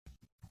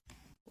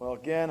Well,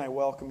 again, I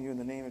welcome you in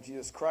the name of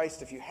Jesus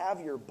Christ. If you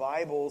have your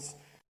Bibles,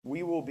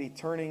 we will be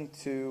turning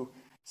to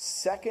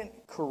 2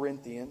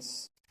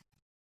 Corinthians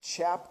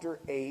chapter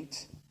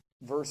 8,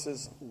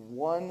 verses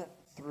 1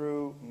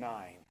 through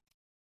 9.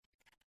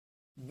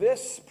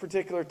 This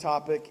particular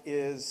topic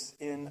is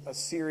in a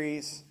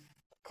series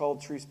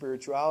called True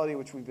Spirituality,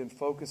 which we've been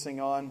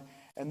focusing on.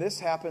 And this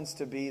happens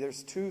to be,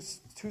 there's two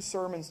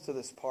sermons to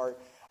this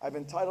part. I've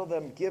entitled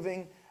them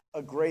Giving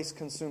a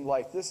Grace-Consumed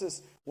Life. This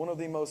is one of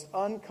the most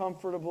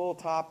uncomfortable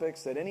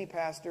topics that any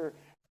pastor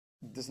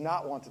does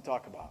not want to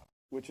talk about,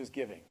 which is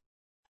giving.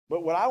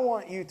 But what I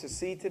want you to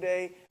see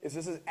today is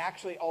this is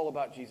actually all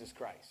about Jesus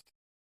Christ.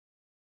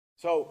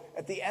 So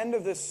at the end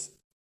of this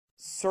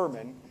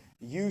sermon,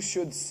 you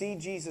should see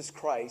Jesus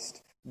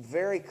Christ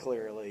very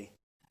clearly,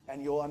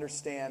 and you'll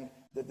understand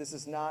that this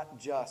is not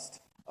just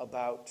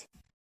about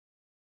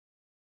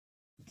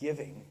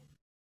giving,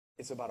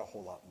 it's about a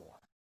whole lot more.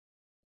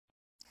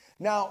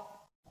 Now,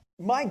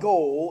 my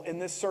goal in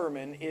this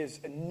sermon is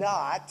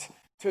not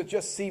to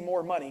just see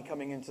more money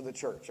coming into the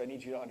church. I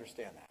need you to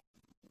understand that.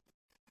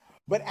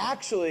 But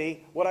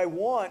actually, what I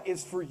want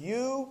is for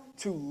you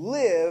to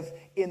live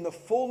in the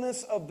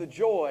fullness of the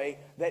joy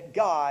that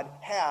God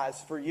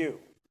has for you.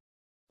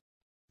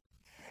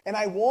 And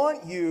I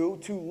want you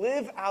to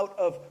live out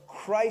of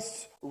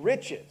Christ's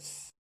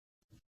riches.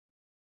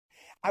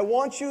 I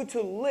want you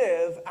to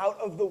live out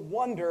of the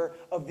wonder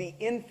of the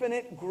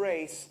infinite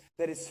grace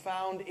that is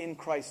found in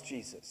Christ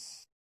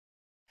Jesus.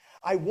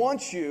 I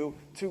want you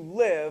to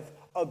live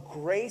a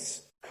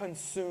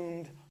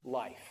grace-consumed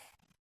life.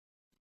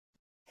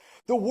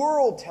 The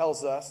world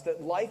tells us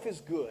that life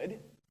is good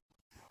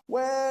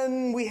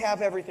when we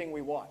have everything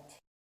we want.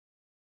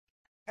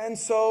 And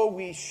so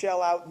we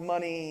shell out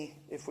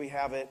money, if we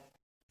have it,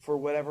 for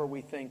whatever we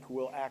think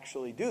will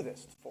actually do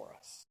this for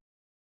us.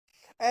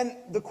 And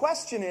the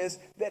question is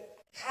that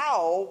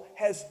how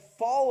has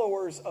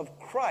followers of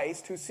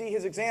Christ who see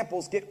his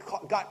examples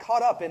got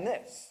caught up in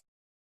this?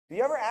 Have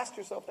you ever asked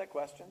yourself that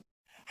question?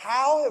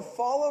 How have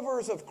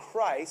followers of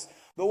Christ,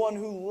 the one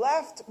who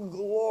left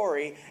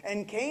glory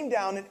and came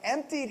down and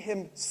emptied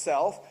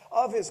himself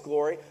of his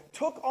glory,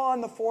 took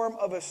on the form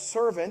of a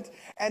servant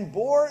and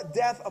bore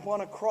death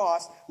upon a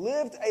cross,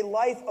 lived a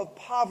life of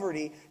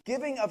poverty,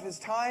 giving of his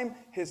time,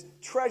 his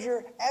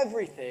treasure,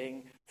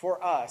 everything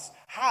for us?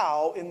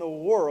 How in the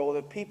world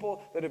have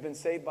people that have been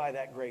saved by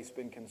that grace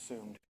been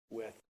consumed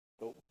with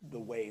the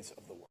ways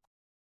of the world?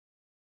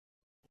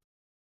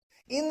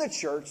 In the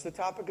church, the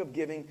topic of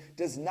giving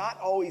does not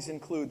always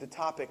include the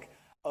topic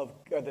of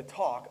the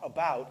talk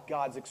about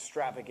God's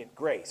extravagant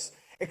grace,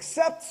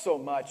 except so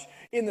much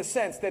in the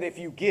sense that if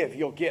you give,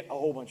 you'll get a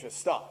whole bunch of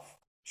stuff.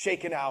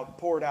 Shaken out,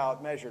 poured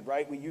out, measured,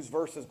 right? We use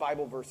verses,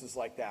 Bible verses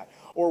like that.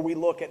 Or we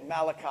look at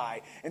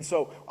Malachi. And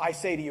so I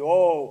say to you,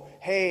 oh,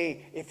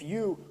 hey, if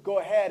you go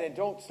ahead and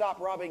don't stop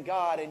robbing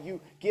God and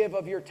you give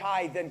of your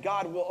tithe, then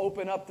God will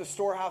open up the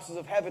storehouses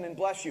of heaven and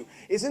bless you.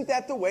 Isn't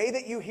that the way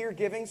that you hear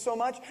giving so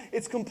much?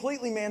 It's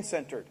completely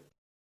man-centered.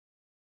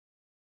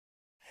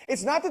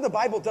 It's not that the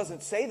Bible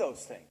doesn't say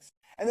those things,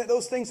 and that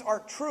those things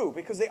aren't true,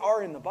 because they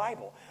are in the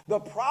Bible. The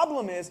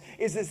problem is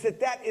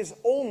that is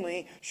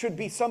only should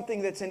be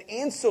something that's an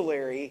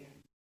ancillary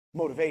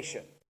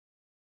motivation.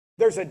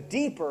 There's a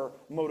deeper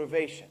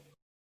motivation.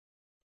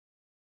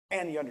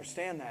 And you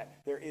understand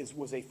that there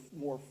was a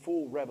more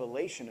full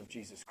revelation of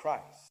Jesus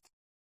Christ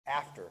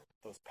after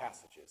those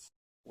passages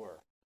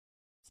were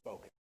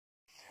spoken.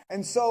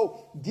 And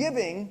so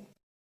giving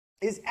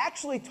is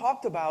actually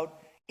talked about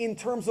in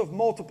terms of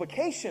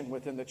multiplication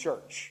within the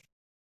church.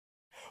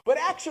 But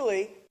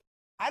actually,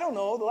 I don't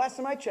know, the last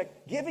time I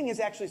checked, giving is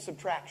actually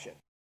subtraction.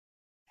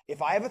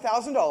 If I have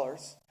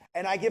 $1,000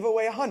 and I give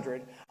away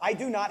 100, I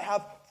do not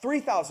have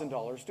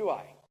 $3,000, do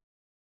I?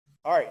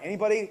 All right,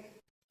 anybody,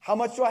 how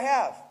much do I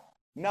have?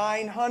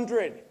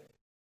 900.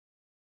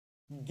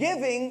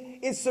 Giving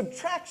is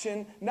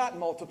subtraction, not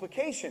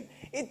multiplication.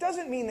 It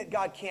doesn't mean that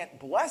God can't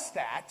bless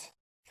that.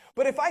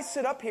 But if I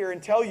sit up here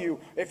and tell you,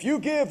 if you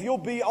give,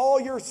 all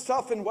your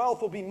stuff and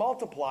wealth will be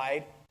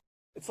multiplied,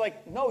 it's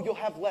like, no, you'll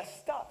have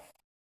less stuff.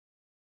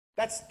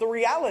 That's the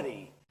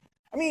reality.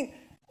 I mean,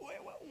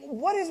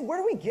 where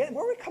do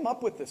we come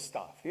up with this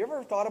stuff? Have you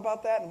ever thought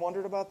about that and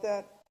wondered about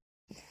that?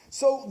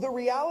 So the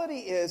reality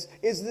is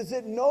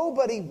that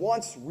nobody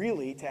wants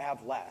really to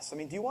have less. I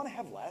mean, do you want to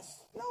have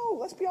less? No,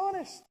 let's be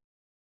honest.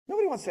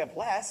 Nobody wants to have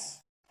less.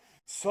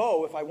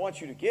 So if I want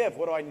you to give,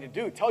 what do I need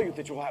to do? Tell you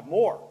that you'll have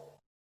more.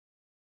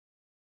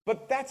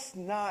 But that's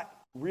not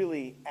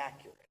really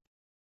accurate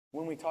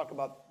when we talk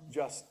about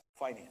just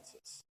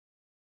finances.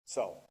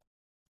 So,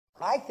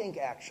 I think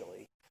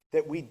actually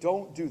that we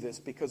don't do this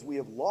because we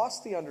have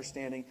lost the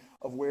understanding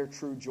of where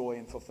true joy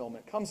and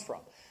fulfillment comes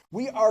from.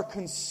 We are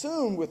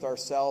consumed with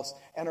ourselves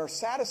and are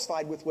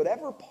satisfied with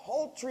whatever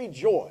paltry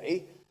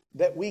joy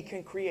that we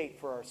can create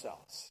for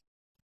ourselves.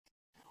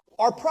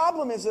 Our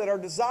problem is that our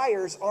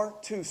desires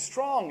aren't too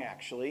strong,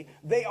 actually.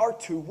 They are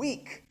too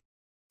weak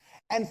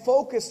and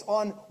focused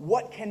on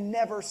what can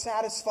never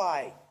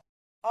satisfy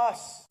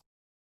us.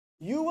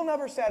 You will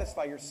never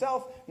satisfy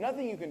yourself.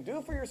 Nothing you can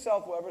do for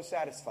yourself will ever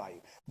satisfy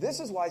you. This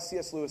is why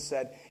C.S. Lewis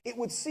said, "It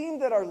would seem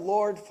that our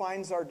Lord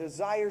finds our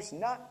desires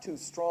not too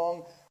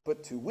strong,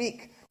 but too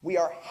weak. We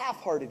are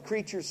half-hearted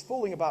creatures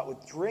fooling about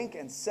with drink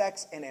and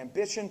sex and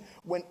ambition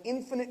when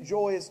infinite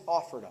joy is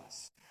offered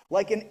us.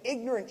 Like an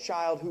ignorant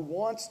child who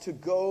wants to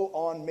go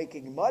on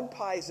making mud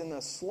pies in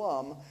the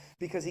slum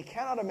because he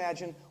cannot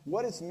imagine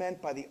what is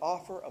meant by the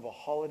offer of a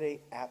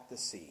holiday at the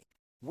sea.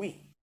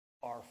 We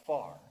are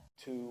far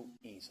too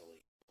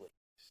easily pleased."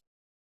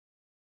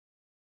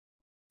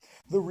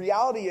 The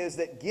reality is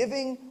that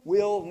giving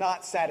will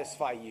not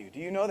satisfy you. Do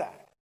you know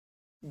that?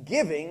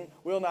 Giving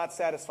will not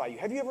satisfy you.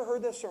 Have you ever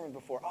heard this sermon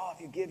before? Oh,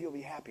 if you give, you'll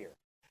be happier.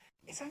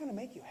 It's not going to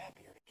make you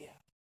happier to give.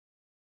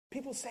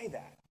 People say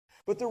that.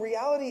 But the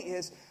reality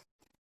is,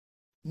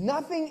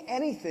 nothing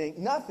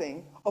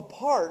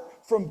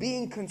apart from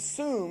being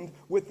consumed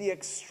with the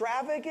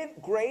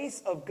extravagant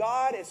grace of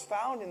God as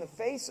found in the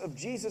face of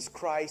Jesus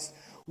Christ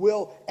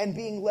and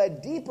being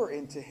led deeper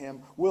into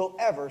him will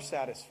ever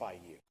satisfy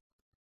you.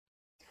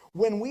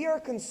 When we are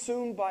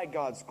consumed by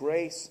God's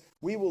grace,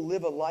 we will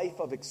live a life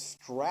of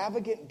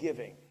extravagant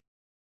giving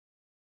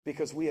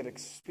because we have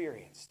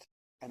experienced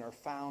and are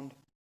found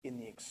in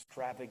the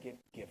extravagant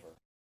giver,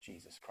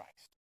 Jesus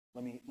Christ.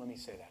 Let me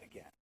say that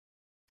again.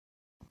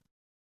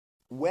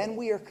 When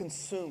we are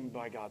consumed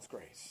by God's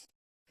grace,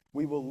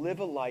 we will live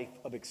a life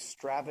of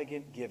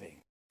extravagant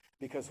giving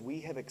because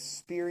we have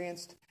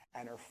experienced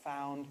and are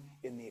found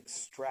in the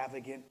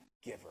extravagant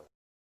giver,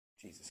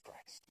 Jesus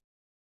Christ.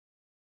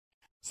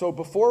 So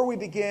before we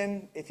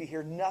begin, if you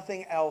hear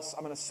nothing else,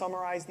 I'm going to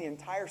summarize the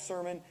entire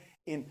sermon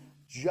in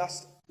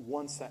just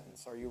one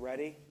sentence. Are you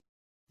ready?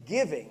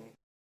 Giving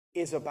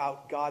is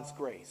about God's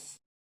grace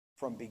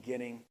from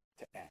beginning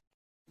to end.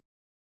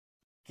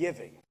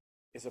 Giving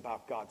is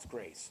about God's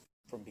grace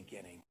from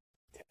beginning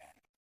to end.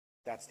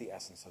 That's the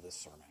essence of this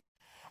sermon.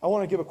 I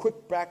want to give a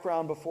quick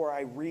background before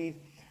I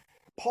read.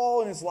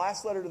 Paul, in his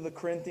last letter to the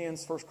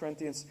Corinthians, 1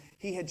 Corinthians,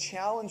 he had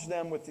challenged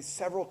them with these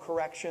several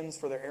corrections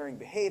for their erring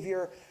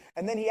behavior.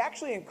 And then he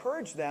actually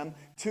encouraged them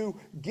to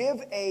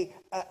give a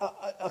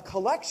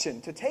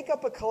collection, to take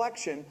up a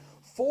collection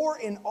for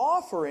an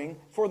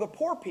offering for the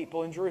poor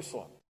people in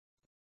Jerusalem.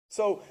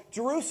 So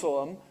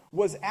Jerusalem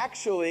was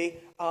actually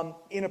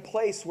in a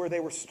place where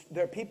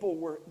their people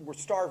were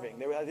starving.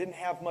 They didn't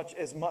have much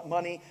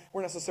money.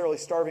 We're necessarily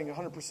starving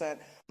 100%,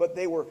 but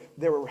they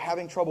were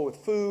having trouble with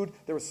food.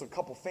 There was a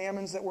couple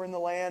famines that were in the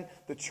land.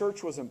 The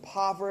church was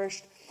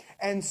impoverished.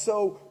 And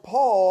so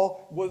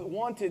Paul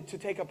wanted to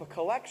take up a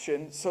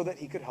collection so that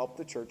he could help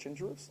the church in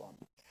Jerusalem.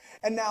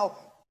 And now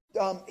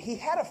he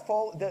had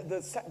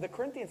the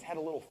Corinthians had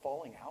a little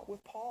falling out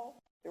with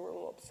Paul. They were a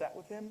little upset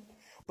with him.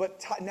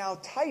 But now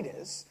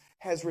Titus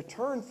has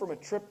returned from a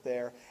trip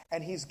there,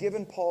 and he's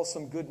given Paul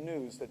some good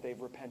news that they've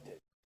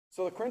repented.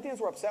 So the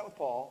Corinthians were upset with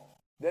Paul,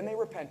 then they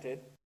repented,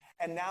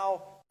 and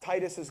now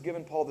Titus has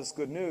given Paul this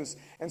good news.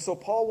 And so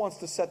Paul wants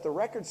to set the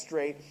record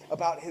straight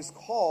about his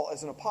call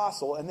as an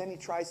apostle, and then he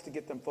tries to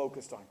get them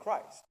focused on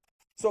Christ.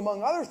 So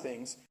among other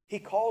things, he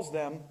calls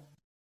them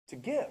to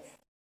give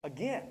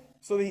again.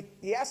 So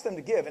he asked them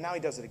to give, and now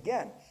he does it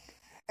again.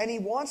 And he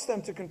wants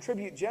them to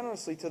contribute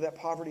generously to that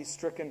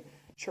poverty-stricken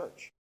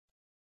church.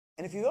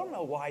 And if you don't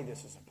know why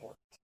this is important,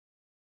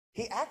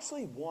 he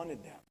actually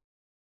wanted them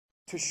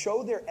to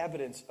show their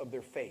evidence of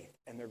their faith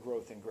and their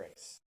growth in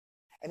grace.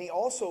 And he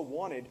also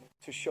wanted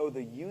to show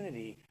the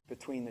unity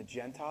between the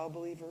Gentile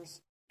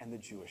believers and the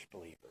Jewish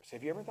believers.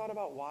 Have you ever thought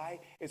about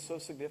why it's so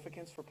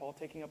significant for Paul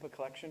taking up a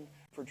collection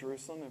for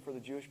Jerusalem and for the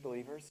Jewish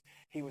believers?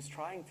 He was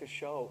trying to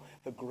show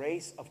the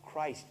grace of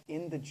Christ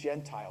in the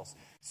Gentiles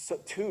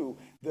to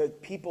the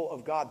people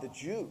of God, the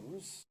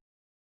Jews,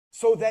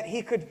 so that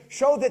he could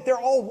show that they're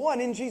all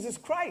one in Jesus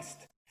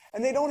Christ.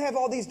 And they don't have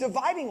all these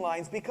dividing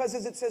lines because,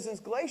 as it says in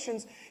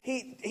Galatians,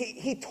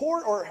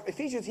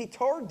 Ephesians, he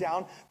tore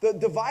down the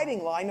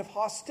dividing line of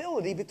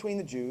hostility between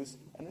the Jews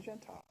and the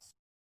Gentiles.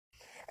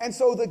 And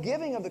so the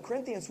giving of the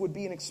Corinthians would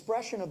be an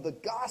expression of the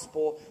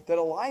gospel that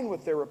aligned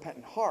with their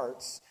repentant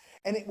hearts,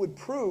 and it would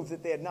prove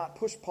that they had not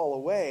pushed Paul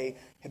away,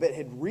 but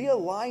had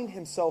realigned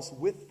himself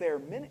with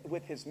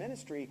his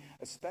ministry,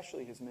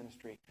 especially his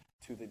ministry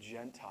to the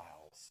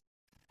Gentiles.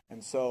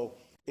 And so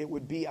it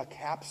would be a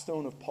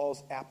capstone of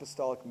Paul's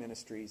apostolic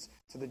ministries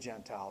to the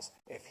Gentiles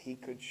if he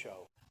could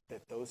show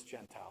that those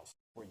Gentiles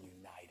were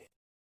united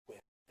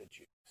with the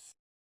Jews.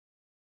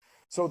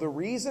 So the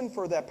reason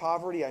for that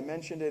poverty, I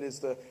mentioned it,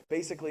 is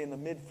basically in the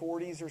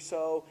mid-40s or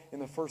so, in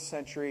the first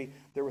century,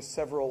 there were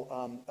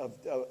several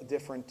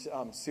different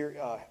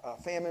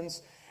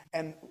famines.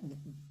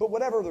 But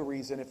whatever the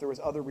reason, if there was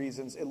other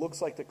reasons, it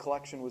looks like the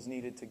collection was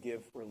needed to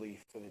give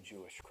relief to the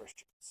Jewish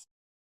Christians.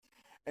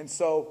 And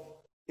so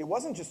it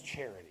wasn't just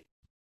charity.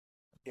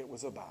 It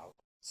was about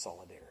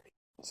solidarity.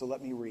 So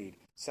let me read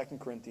 2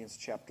 Corinthians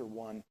chapter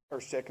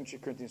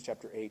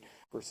 8,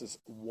 verses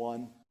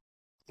 1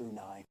 through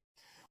 9.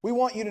 We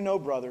want you to know,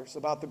 brothers,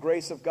 about the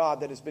grace of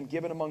God that has been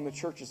given among the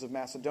churches of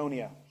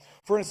Macedonia.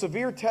 For in a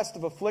severe test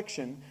of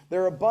affliction,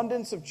 their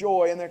abundance of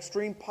joy and their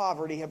extreme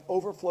poverty have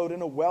overflowed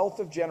in a wealth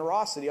of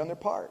generosity on their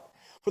part.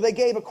 For they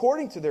gave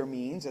according to their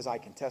means, as I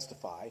can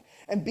testify,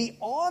 and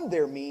beyond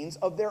their means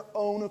of their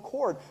own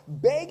accord,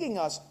 begging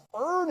us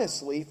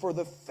earnestly for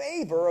the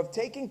favor of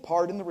taking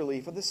part in the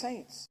relief of the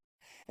saints.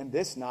 And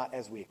this not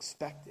as we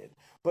expected,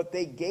 but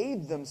they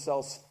gave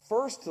themselves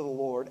first to the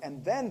Lord,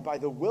 and then by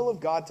the will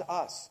of God to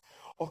us.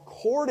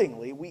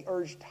 Accordingly, we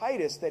urge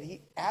Titus that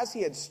as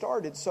he had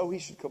started, so he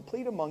should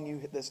complete among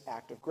you this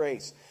act of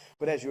grace.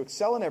 But as you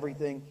excel in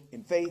everything,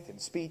 in faith, in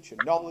speech, in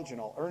knowledge, in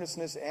all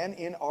earnestness, and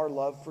in our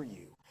love for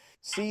you,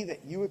 see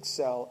that you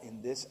excel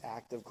in this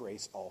act of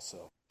grace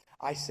also.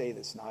 I say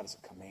this not as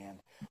a command,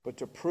 but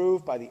to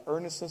prove by the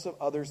earnestness of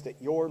others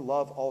that your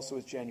love also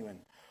is genuine.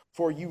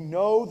 For you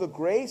know the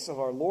grace of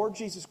our Lord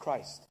Jesus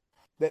Christ,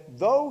 that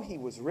though he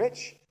was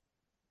rich,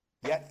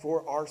 yet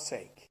for our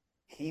sake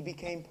he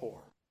became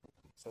poor,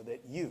 so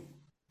that you,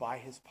 by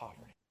his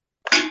poverty,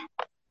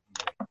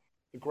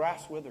 the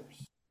grass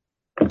withers,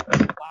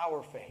 the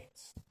flower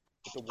fades,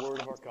 but the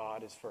word of our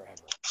God is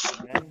forever.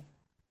 Amen.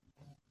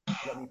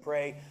 Let me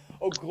pray.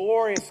 Oh,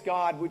 glorious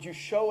God, would you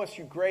show us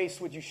your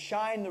grace? Would you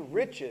shine the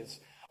riches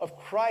of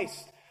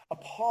Christ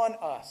upon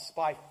us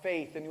by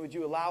faith? And would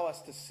you allow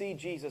us to see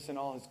Jesus in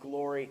all his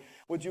glory?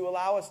 Would you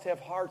allow us to have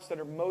hearts that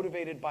are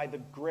motivated by the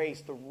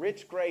grace, the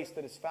rich grace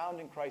that is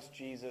found in Christ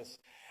Jesus?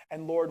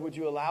 And Lord, would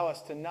you allow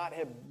us to not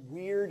have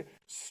weird,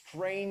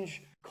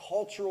 strange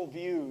cultural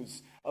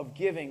views of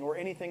giving or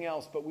anything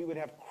else, but we would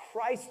have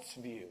Christ's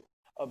view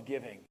of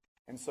giving.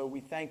 And so we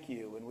thank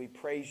you and we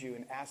praise you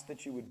and ask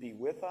that you would be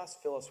with us,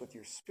 fill us with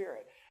your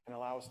Spirit, and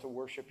allow us to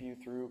worship you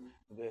through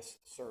this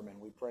sermon.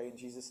 We pray in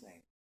Jesus'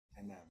 name.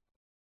 Amen.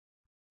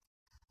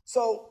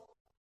 So,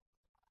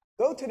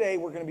 though today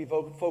we're going to be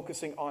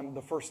focusing on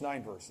the first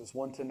 9 verses,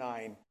 1 to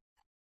 9,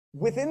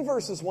 within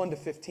verses 1 to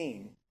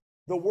 15,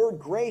 the word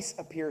grace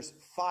appears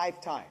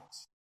 5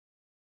 times.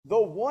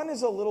 Though one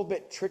is a little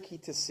bit tricky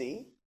to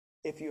see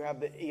if you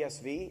have the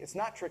ESV, it's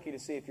not tricky to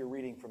see if you're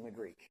reading from the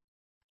Greek.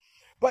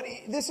 But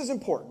this is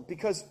important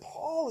because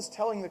Paul is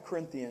telling the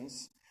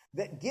Corinthians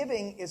that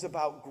giving is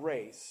about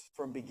grace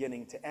from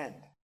beginning to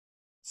end.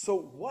 So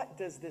what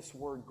does this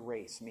word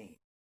grace mean?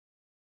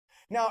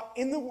 Now,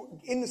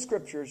 in the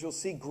scriptures, you'll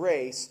see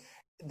grace,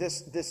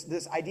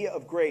 this idea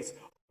of grace,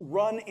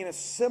 run in a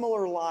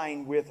similar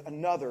line with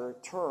another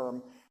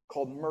term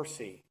called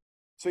mercy.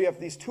 So you have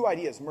these 2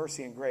 ideas,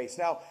 mercy and grace.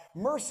 Now,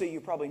 mercy, you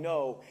probably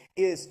know,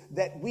 is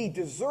that we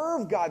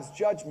deserve God's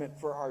judgment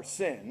for our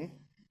sin,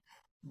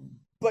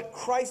 but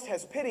Christ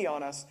has pity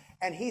on us,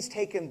 and he's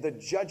taken the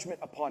judgment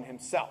upon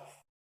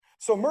himself.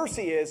 So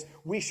mercy is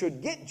we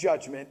should get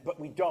judgment, but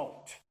we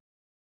don't.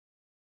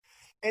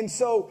 And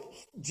so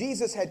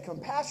Jesus had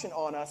compassion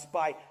on us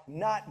by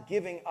not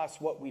giving us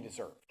what we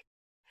deserved.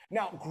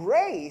 Now,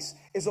 grace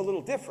is a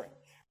little different.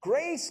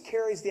 Grace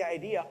carries the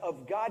idea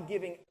of God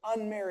giving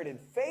unmerited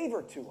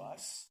favor to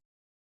us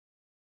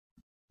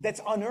that's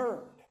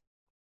unearned.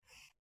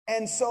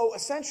 And so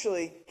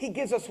essentially, he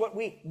gives us what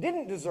we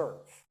didn't deserve.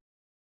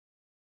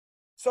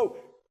 So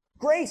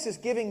grace is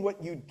getting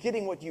what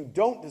you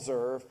don't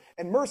deserve,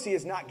 and mercy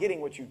is not getting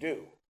what you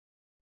do.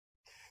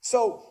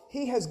 So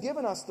he has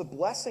given us the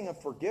blessing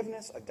of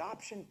forgiveness,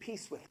 adoption,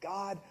 peace with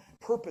God,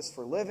 purpose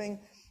for living,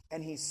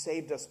 and he's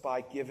saved us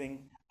by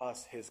giving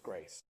us his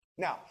grace.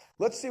 Now,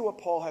 let's see what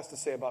Paul has to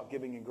say about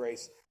giving and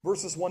grace.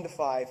 Verses 1 to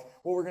 5,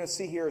 what we're going to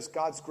see here is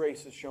God's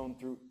grace is shown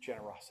through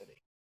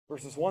generosity.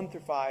 Verses 1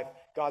 through 5,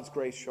 God's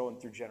grace shown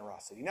through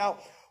generosity. Now,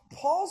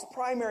 Paul's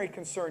primary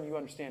concern, you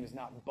understand, is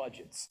not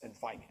budgets and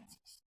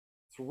finances.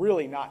 It's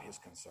really not his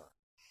concern.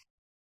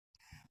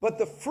 But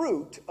the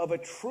fruit of a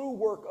true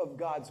work of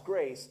God's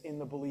grace in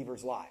the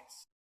believer's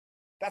lives.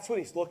 That's what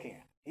he's looking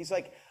at. He's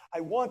like,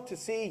 I want to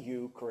see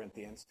you,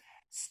 Corinthians,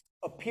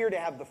 appear to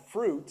have the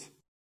fruit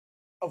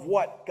of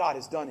what God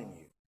has done in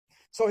you.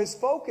 So his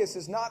focus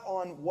is not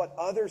on what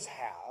others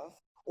have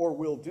or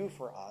will do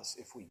for us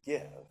if we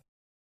give,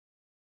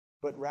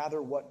 but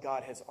rather what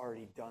God has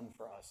already done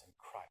for us in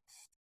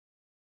Christ.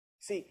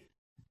 See,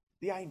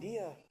 the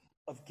idea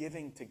of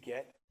giving to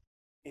get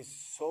is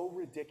so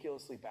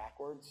ridiculously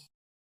backwards.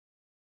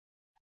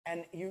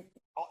 And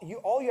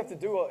all you have to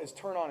do is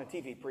turn on a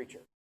TV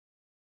preacher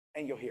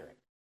and you'll hear it.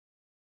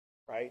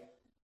 Right?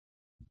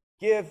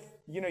 Give,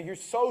 you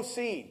sow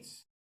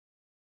seeds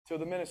to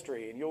the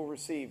ministry and you'll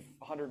receive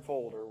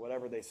 100-fold or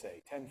whatever they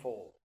say,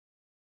 10-fold.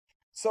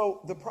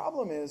 So the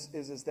problem is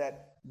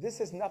that this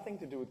has nothing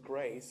to do with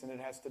grace, and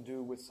it has to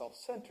do with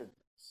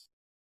self-centeredness,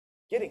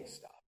 getting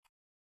stuff.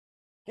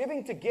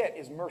 Giving to get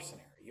is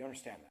mercenary. You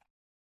understand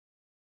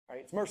that,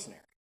 right? It's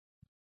mercenary.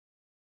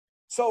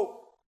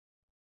 So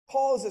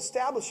Paul is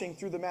establishing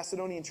through the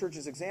Macedonian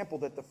church's example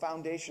that the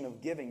foundation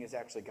of giving is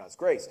actually God's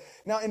grace.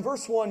 Now, in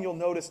verse 1, you'll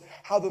notice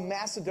how the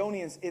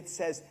Macedonians, it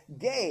says,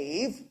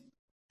 gave.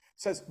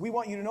 Says, we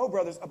want you to know,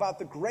 brothers, about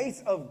the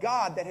grace of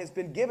God that has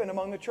been given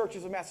among the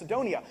churches of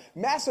Macedonia.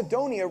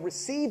 Macedonia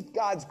received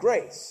God's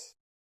grace,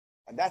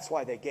 and that's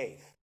why they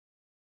gave.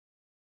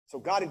 So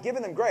God had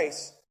given them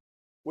grace,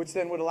 which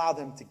then would allow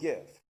them to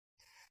give.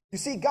 You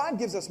see, God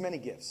gives us many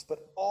gifts, but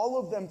all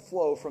of them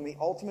flow from the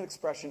ultimate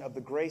expression of the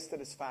grace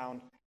that is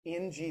found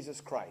in Jesus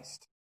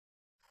Christ,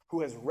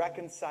 who has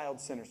reconciled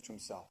sinners to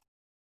himself.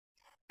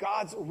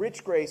 God's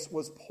rich grace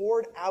was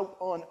poured out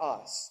on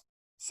us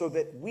so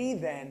that we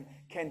then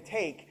can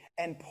take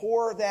and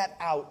pour that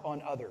out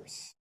on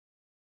others.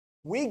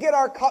 We get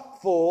our cup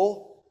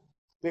full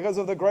because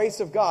of the grace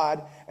of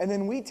God, and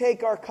then we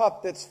take our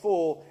cup that's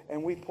full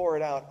and we pour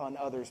it out on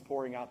others,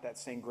 pouring out that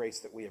same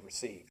grace that we have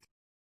received.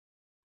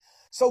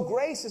 So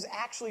grace is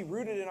actually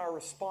rooted in our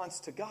response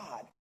to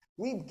God.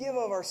 We give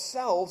of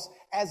ourselves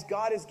as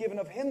God has given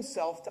of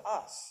himself to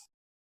us.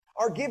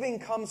 Our giving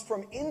comes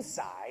from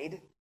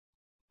inside.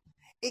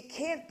 It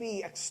can't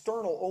be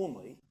external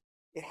only.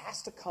 It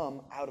has to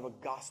come out of a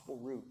gospel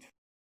root,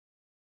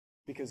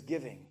 because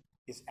giving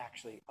is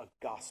actually a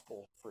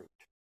gospel fruit.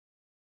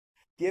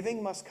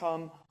 Giving must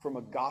come from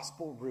a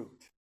gospel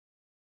root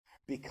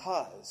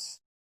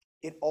because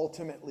it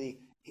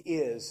ultimately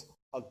is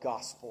a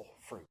gospel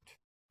fruit.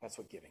 That's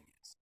what giving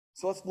is.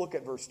 So let's look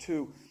at verse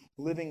 2,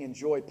 living in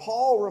joy.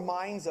 Paul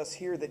reminds us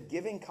here that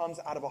giving comes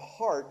out of a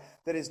heart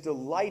that is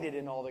delighted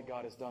in all that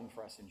God has done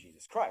for us in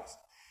Jesus Christ.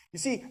 You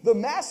see, the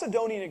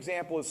Macedonian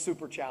example is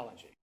super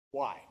challenging.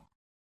 Why?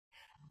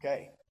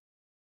 Okay.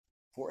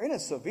 For in a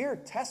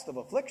severe test of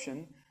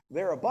affliction,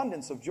 their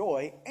abundance of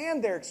joy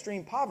and their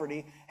extreme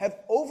poverty have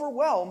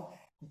overwhelmed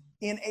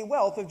in a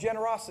wealth of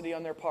generosity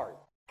on their part.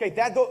 Okay,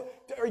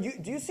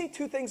 do you see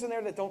two things in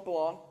there that don't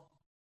belong?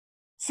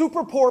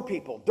 Super poor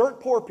people, dirt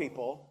poor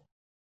people,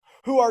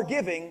 who are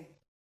giving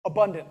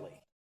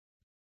abundantly.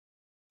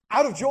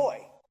 Out of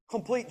joy,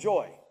 complete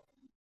joy.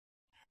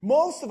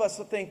 Most of us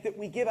think that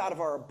we give out of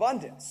our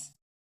abundance.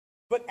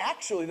 But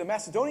actually, the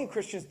Macedonian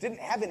Christians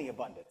didn't have any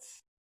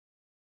abundance.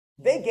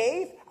 They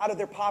gave out of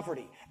their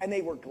poverty, and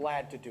they were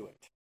glad to do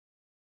it.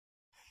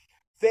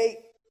 They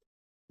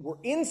were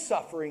in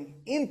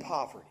suffering, in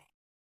poverty.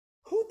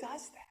 Who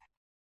does that?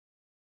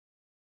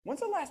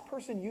 When's the last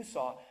person you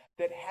saw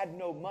that had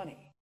no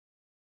money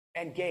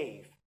and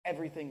gave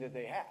everything that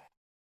they had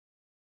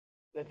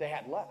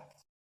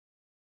left?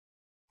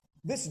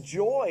 This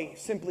joy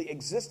simply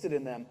existed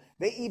in them.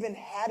 They even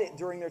had it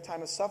during their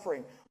time of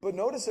suffering. But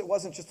notice it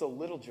wasn't just a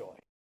little joy.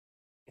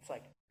 It's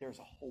like there's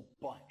a whole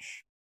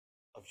bunch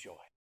of joy.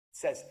 It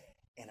says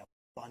an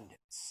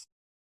abundance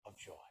of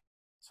joy.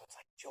 So it's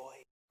like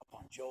joy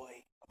upon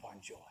joy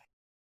upon joy.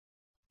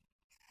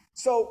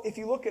 So if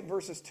you look at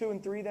verses 2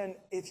 and 3, then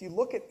if you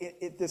look at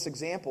this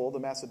example, the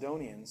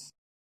Macedonians,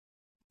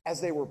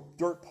 as they were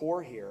dirt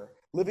poor here,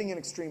 living in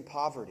extreme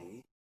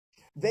poverty,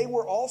 they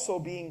were also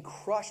being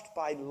crushed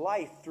by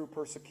life through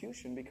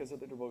persecution because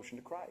of their devotion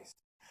to Christ.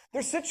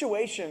 Their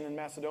situation in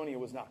Macedonia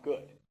was not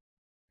good,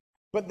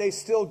 but they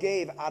still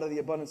gave out of the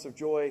abundance of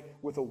joy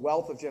with a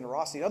wealth of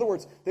generosity. In other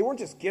words, they weren't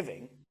just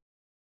giving.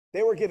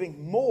 They were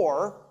giving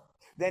more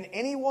than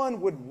anyone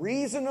would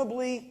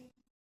reasonably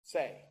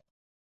say.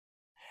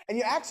 And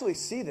you actually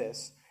see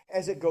this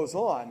as it goes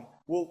on.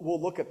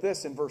 We'll look at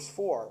this in verse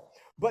 4.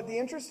 But the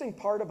interesting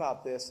part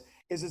about this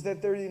is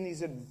that they're in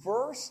these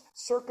adverse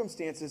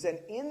circumstances, and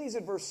in these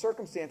adverse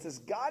circumstances,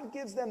 God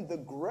gives them the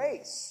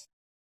grace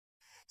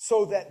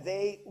so that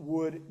they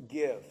would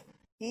give.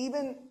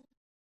 Even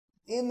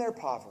in their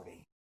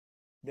poverty,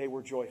 they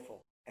were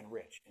joyful and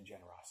rich in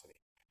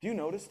generosity. Do you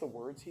notice the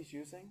words he's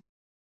using?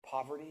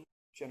 Poverty,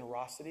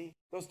 generosity.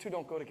 Those two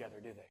don't go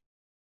together, do they?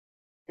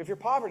 If you're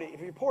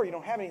poor, you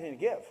don't have anything to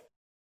give.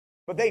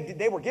 But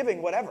they were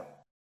giving whatever,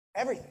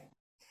 everything.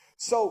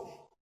 So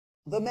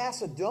the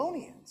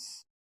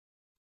Macedonians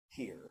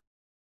here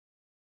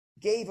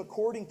gave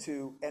according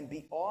to and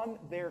beyond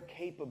their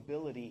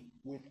capability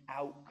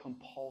without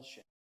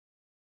compulsion.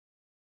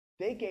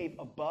 They gave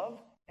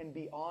above and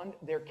beyond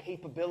their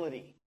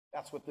capability.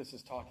 That's what this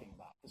is talking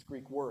about, this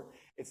Greek word.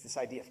 It's this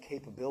idea of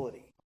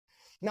capability.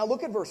 Now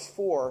look at verse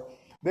 4.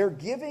 They're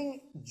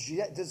giving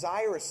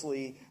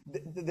desirously,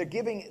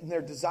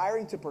 they're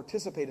desiring to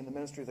participate in the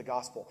ministry of the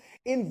gospel.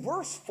 In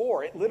verse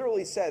 4, it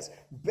literally says,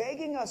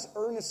 begging us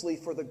earnestly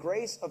for the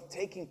grace of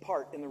taking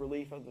part in the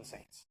relief of the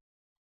saints.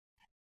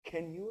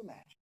 Can you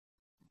imagine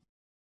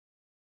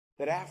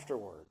that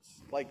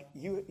afterwards, like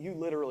you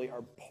literally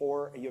are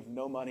poor, you have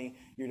no money,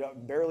 you're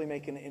barely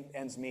making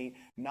ends meet,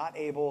 not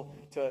able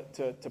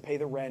to pay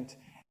the rent,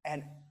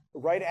 and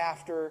right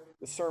after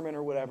the sermon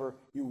or whatever,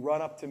 you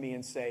run up to me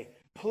and say,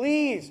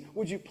 please,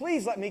 would you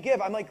please let me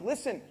give? I'm like,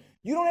 listen,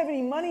 you don't have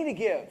any money to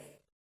give.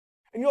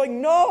 And you're like,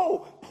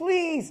 no,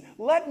 please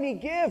let me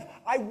give.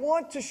 I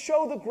want to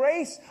show the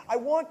grace.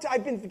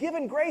 I've been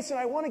given grace and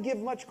I want to give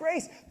much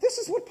grace. This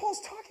is what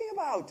Paul's talking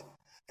about.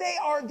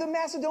 The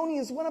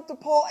Macedonians went up to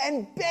Paul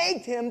and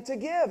begged him to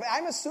give.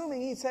 I'm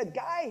assuming he said,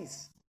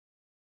 guys,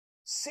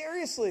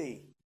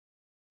 seriously,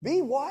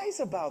 be wise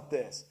about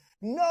this.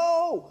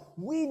 No,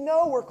 we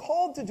know we're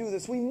called to do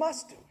this. We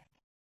must do it.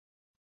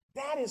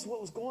 That is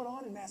what was going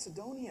on in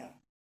Macedonia.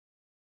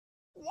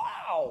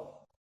 Wow.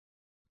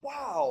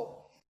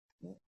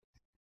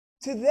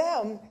 To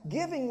them,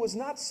 giving was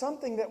not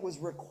something that was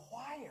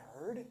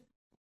required.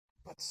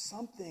 but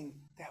something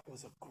that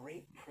was a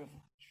great privilege.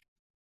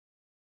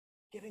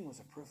 Giving was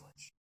a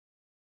privilege.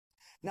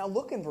 Now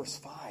look in verse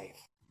 5.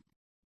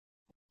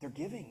 They're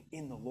giving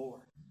in the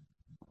Lord.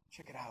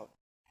 Check it out.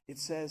 It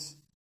says,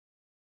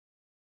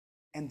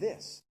 and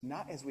this,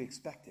 not as we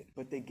expected,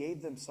 but they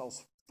gave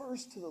themselves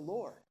first to the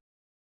Lord,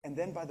 and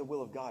then by the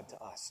will of God to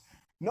us.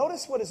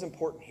 Notice what is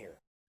important here.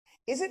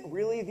 Is it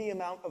really the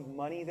amount of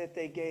money that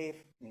they gave?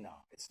 No,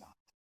 it's not.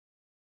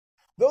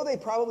 Though they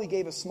probably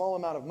gave a small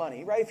amount of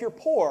money, right? If you're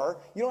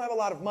poor, you don't have a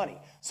lot of money.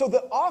 So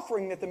the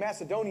offering that the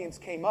Macedonians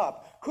came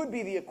up could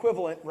be the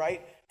equivalent,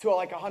 right, to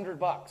like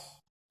 $100.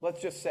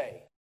 Let's just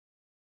say.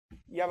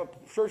 You have a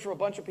church of a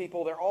bunch of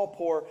people, they're all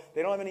poor,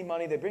 they don't have any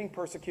money, they're being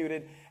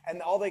persecuted, and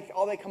all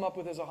they come up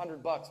with is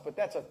 $100. But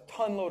that's a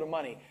ton load of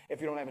money if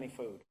you don't have any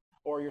food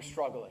or you're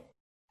struggling.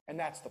 And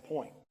that's the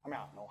point. I mean,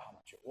 I don't know how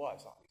much it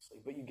was, obviously,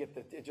 but you get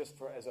it just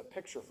as a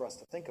picture for us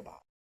to think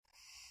about.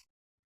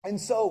 And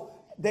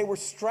so they were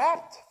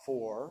strapped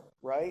for,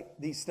 right,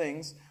 these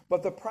things,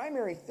 but the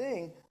primary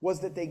thing was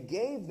that they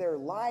gave their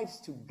lives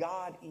to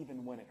God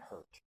even when it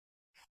hurt.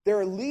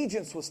 Their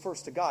allegiance was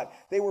first to God.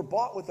 They were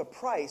bought with a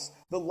price,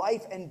 the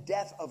life and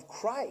death of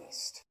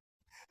Christ.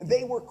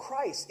 They were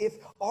Christ. If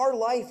our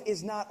life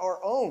is not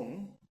our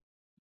own,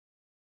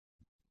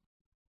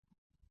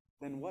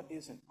 then what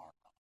isn't our own?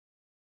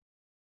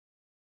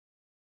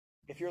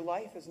 If your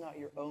life is not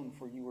your own,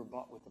 for you were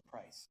bought with a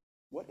price,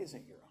 what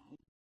isn't your own?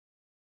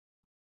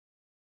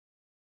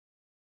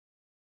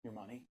 Your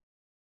money,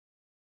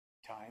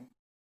 time,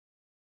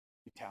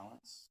 your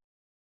talents.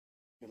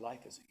 Your life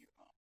isn't your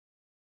own.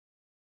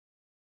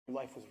 Your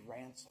life was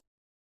ransomed.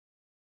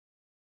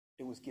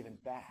 It was given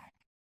back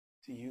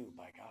to you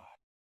by God.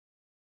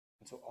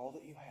 And so all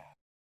that you have,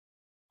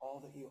 all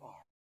that you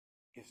are,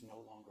 is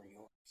no longer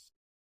yours.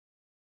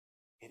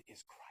 It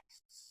is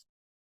Christ's.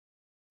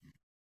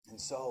 And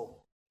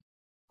so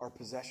our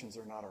possessions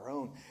are not our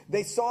own.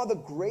 They saw the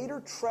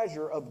greater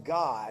treasure of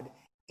God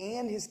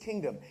and his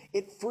kingdom.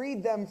 It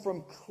freed them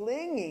from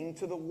clinging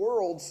to the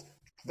world's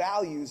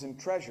values and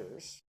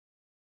treasures.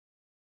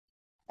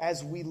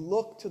 As we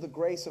look to the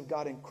grace of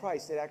God in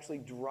Christ, it actually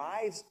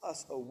drives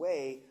us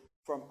away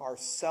from our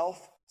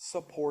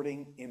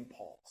self-supporting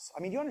impulse.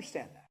 I mean, you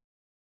understand that.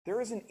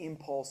 There is an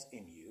impulse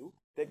in you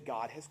that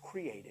God has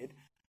created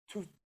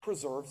to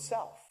preserve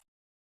self.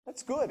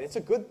 That's good. It's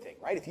a good thing,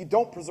 right? If you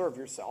don't preserve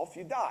yourself,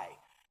 you die.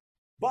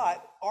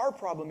 But our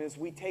problem is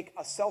we take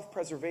a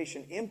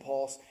self-preservation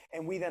impulse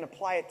and we then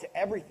apply it to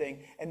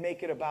everything and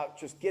make it about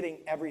just getting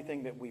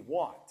everything that we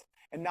want.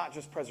 And not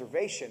just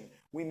preservation,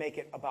 we make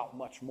it about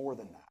much more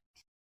than that.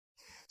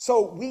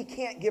 So we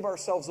can't give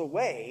ourselves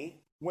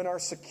away when our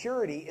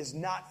security is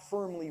not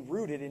firmly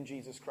rooted in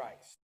Jesus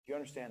Christ. Do you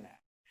understand that?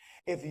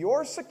 If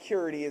your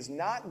security is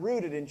not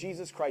rooted in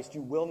Jesus Christ,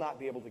 you will not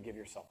be able to give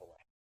yourself away.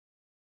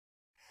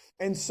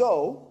 And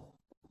so,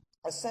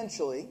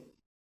 essentially,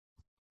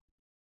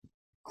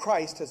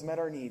 Christ has met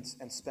our needs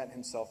and spent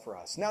himself for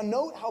us. Now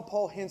note how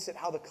Paul hints at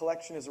how the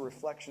collection is a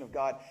reflection of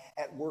God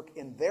at work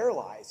in their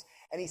lives.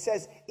 And he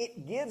says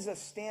it gives a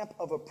stamp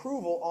of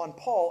approval on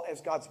Paul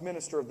as God's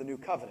minister of the new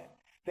covenant.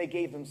 They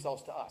gave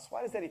themselves to us.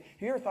 Why does that? Have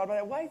you ever thought about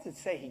that? Why does it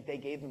say they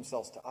gave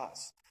themselves to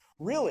us?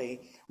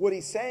 Really, what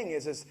he's saying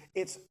is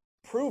it's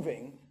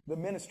proving the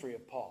ministry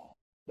of Paul,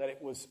 that it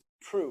was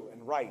true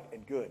and right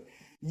and good.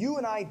 You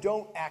and I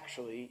don't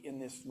actually, in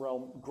this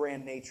realm,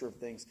 grand nature of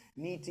things,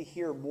 need to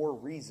hear more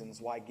reasons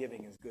why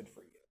giving is good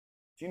for you.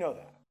 Do you know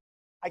that?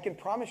 I can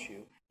promise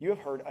you, you have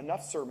heard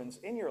enough sermons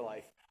in your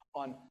life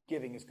on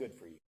giving is good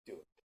for you. Do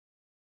it.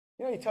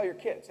 You know, you tell your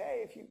kids,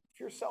 hey, if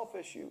you're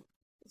selfish,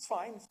 it's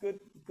fine. It's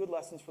good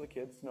lessons for the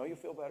kids. No, you'll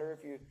feel better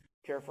if you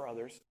care for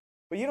others.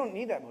 But you don't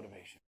need that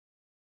motivation.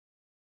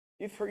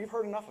 You've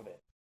heard enough of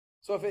it.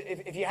 So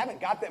if you haven't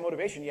got that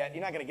motivation yet,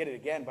 you're not going to get it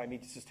again by me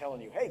just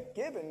telling you, hey,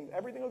 give and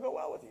everything will go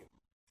well with you.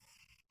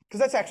 Because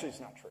that's actually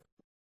just not true.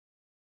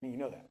 I mean, you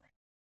know that, right?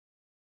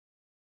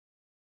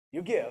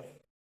 You give,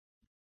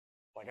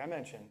 like I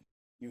mentioned,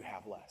 you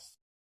have less.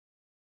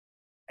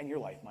 And your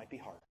life might be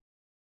hard.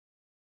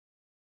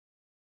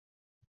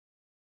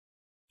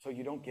 So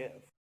you don't give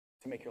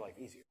to make your life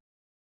easier.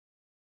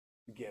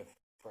 You give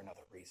for another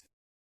reason.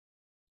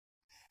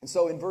 And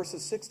so in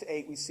verses 6 to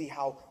 8, we see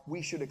how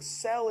we should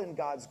excel in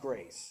God's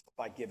grace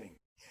by giving.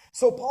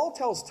 So Paul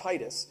tells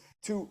Titus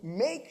to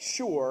make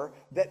sure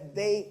that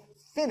they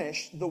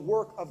finish the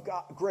work of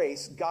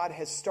grace God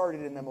has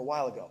started in them a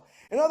while ago.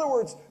 In other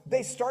words,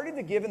 they started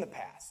to give in the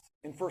past,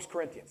 in 1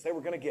 Corinthians. They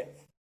were going to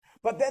give.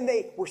 But then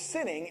they were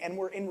sinning and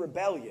were in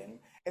rebellion,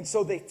 and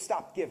so they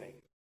stopped giving.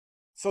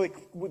 So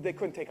they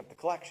couldn't take up the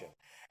collection.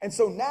 And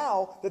so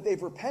now that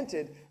they've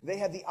repented, they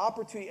had the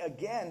opportunity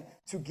again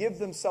to give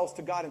themselves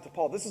to God and to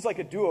Paul. This is like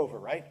a do-over,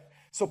 right?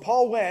 So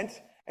Paul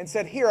went and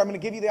said, here, I'm going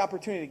to give you the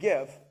opportunity to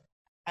give.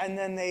 And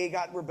then they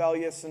got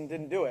rebellious and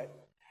didn't do it.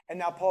 And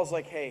now Paul's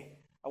like, hey,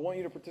 I want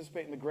you to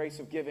participate in the grace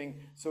of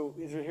giving. So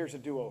here's a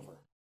do-over.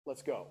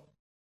 Let's go.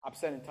 I'm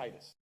sending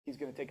Titus. He's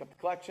going to take up the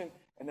collection,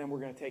 and then we're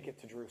going to take it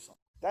to Jerusalem.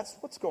 That's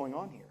what's going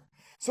on here.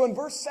 So in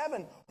verse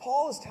 7,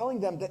 Paul is telling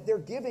them that their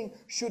giving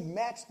should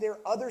match their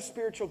other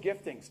spiritual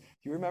giftings.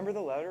 Do you remember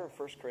the letter of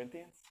 1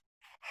 Corinthians?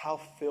 How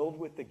filled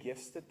with the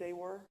gifts that they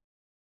were?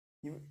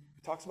 It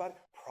talks about it.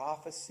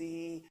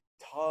 Prophecy,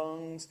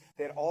 tongues.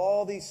 They had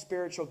all these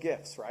spiritual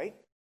gifts, right?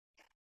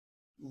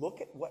 Look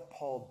at what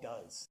Paul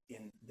does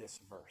in this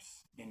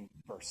verse, in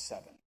verse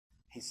 7.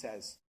 He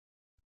says,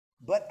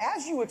 but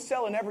as you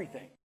excel in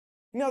everything.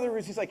 In other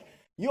words, he's like,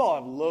 you all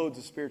have loads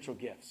of spiritual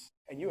gifts,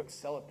 and you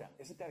excel at them.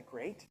 Isn't that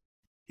great?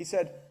 He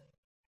said,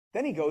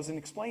 then he goes and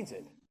explains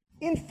it.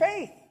 In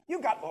faith,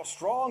 you've got a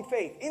strong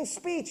faith. In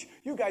speech,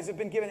 you guys have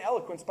been given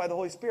eloquence by the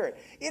Holy Spirit.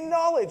 In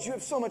knowledge, you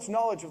have so much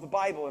knowledge of the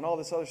Bible and all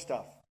this other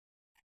stuff.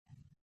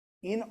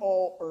 In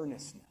all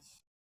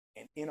earnestness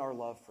and in our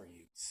love for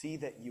you, see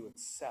that you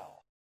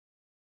excel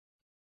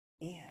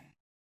in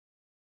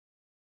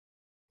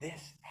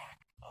this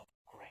act of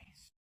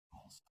grace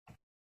also.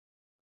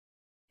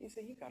 You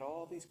say, you got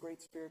all these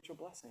great spiritual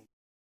blessings,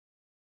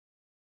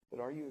 but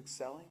are you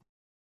excelling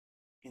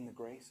in the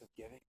grace of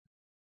giving?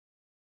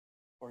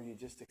 Or are you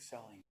just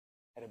excelling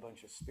at a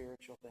bunch of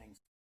spiritual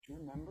things? Do you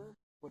remember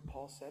what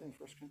Paul said in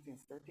 1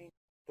 Corinthians 13?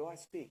 Though I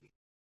speak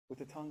with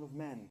the tongue of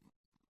men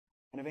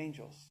and of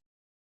angels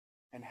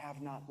and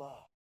have not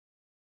love,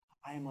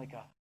 I am like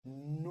a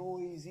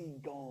noisy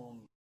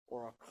gong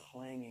or a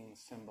clanging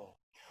cymbal.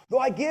 Though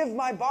I give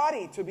my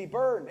body to be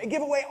burned and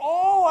give away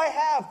all I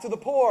have to the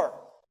poor,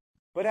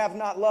 but have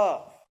not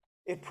love,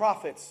 it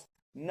profits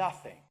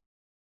nothing.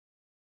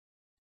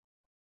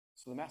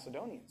 So the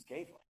Macedonians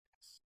gave like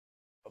this.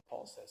 But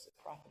Paul says it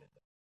profited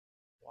them.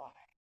 Why?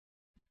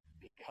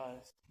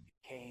 Because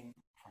it came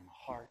from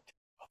a heart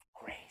of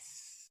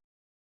grace.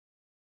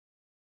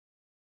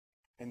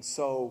 And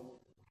so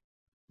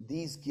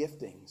these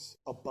giftings,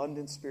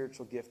 abundant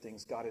spiritual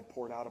giftings, God had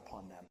poured out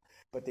upon them.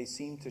 But they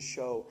seem to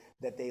show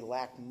that they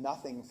lacked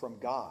nothing from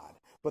God.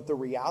 But the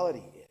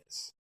reality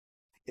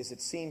is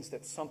it seems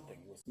that something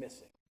was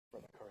missing for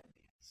the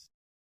Corinthians.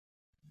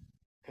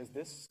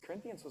 Because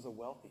Corinthians was a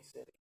wealthy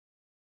city.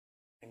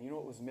 And you know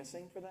what was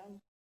missing for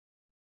them?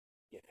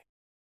 Giving.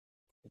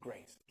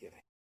 Grace,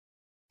 giving.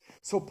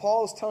 So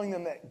Paul is telling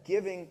them that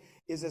giving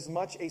is as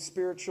much a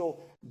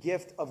spiritual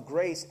gift of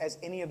grace as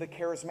any of the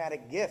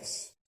charismatic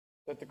gifts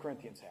that the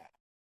Corinthians had.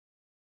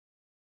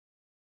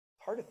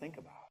 It's hard to think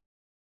about.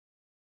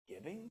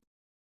 Giving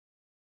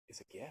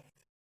is a gift,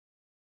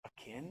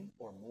 akin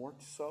or more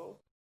so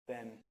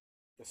than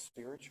the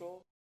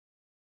spiritual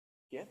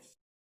gifts.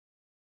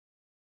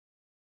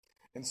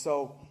 And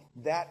so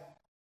that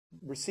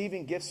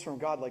receiving gifts from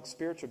God like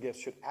spiritual gifts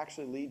should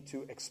actually lead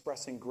to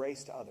expressing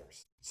grace to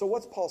others. So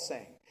what's Paul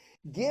saying?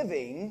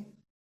 Giving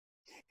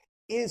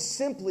is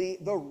simply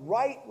the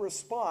right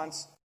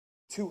response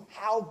to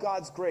how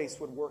God's grace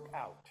would work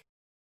out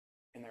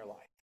in their life.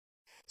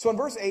 So in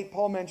verse 8,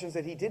 Paul mentions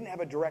that he didn't have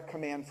a direct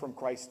command from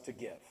Christ to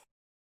give.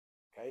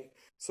 Okay?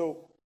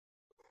 So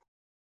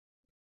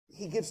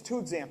he gives two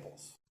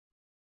examples.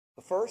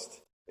 The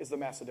first is the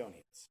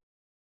Macedonians.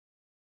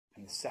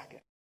 And the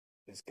second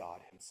is God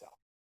himself.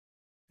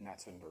 And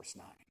that's in verse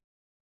 9.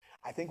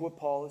 I think what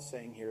Paul is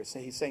saying here is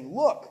he's saying,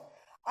 look,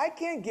 I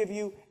can't give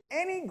you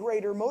any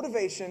greater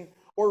motivation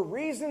or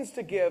reasons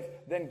to give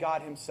than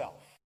God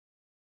himself.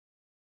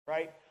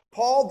 Right?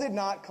 Paul did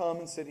not come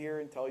and sit here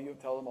and tell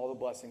them all the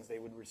blessings they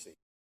would receive.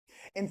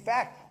 In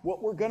fact,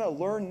 what we're going to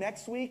learn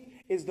next week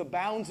is the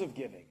bounds of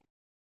giving.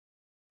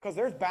 Because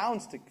there's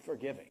bounds for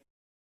giving.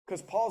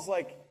 Because Paul's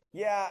like,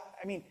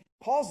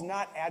 Paul's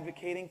not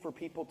advocating for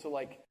people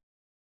to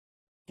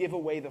give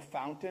away the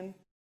fountain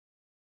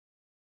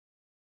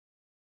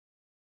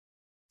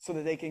so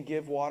that they can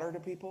give water to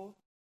people.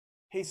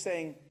 He's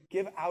saying,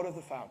 give out of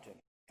the fountain.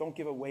 Don't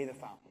give away the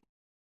fountain.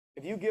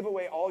 If you give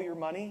away all your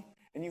money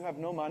and you have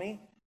no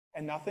money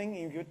and nothing,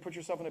 and you put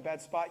yourself in a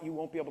bad spot, you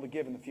won't be able to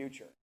give in the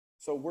future.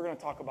 So we're going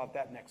to talk about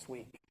that next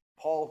week.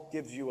 Paul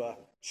gives you a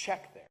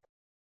check there.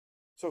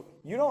 So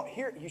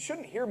you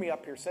shouldn't hear me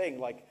up here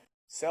saying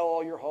sell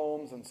all your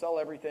homes and sell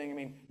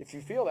everything. If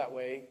you feel that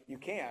way, you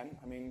can.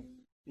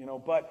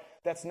 But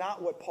that's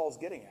not what Paul's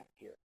getting at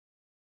here.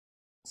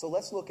 So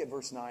let's look at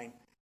verse 9,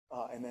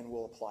 and then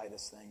we'll apply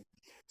this thing.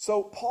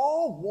 So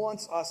Paul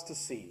wants us to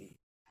see,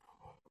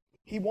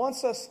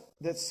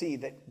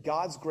 that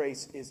God's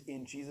grace is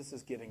in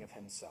Jesus' giving of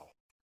himself.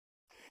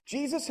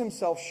 Jesus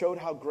himself showed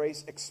how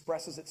grace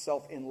expresses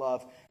itself in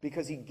love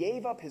because he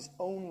gave up his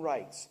own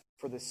rights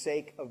for the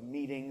sake of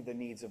meeting the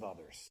needs of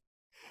others.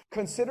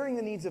 Considering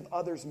the needs of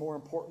others more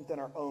important than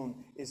our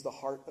own is the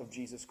heart of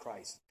Jesus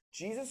Christ.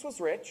 Jesus was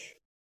rich,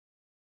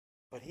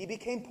 but he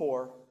became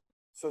poor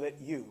so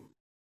that you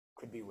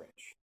could be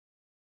rich.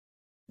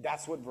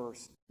 That's what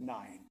verse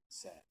 9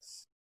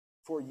 says.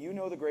 For you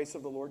know the grace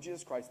of the Lord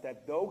Jesus Christ,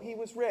 that though he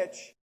was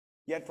rich,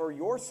 yet for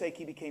your sake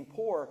he became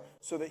poor,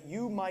 so that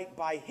you might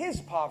by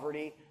his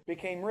poverty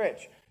become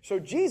rich. So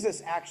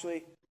Jesus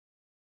actually,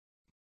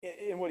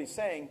 in what he's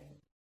saying,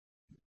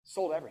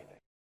 sold everything.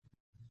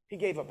 He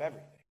gave up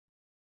everything.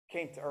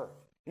 Came to earth.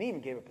 And he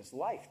even gave up his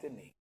life, didn't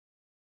he?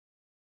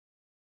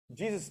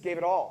 Jesus gave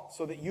it all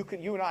so that you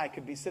and I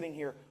could be sitting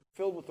here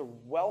filled with the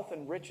wealth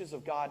and riches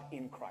of God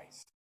in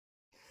Christ.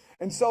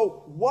 And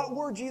so, what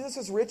were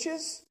Jesus'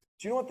 riches?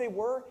 Do you know what they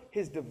were?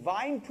 His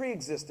divine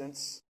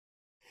preexistence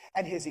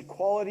and his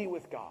equality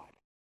with God.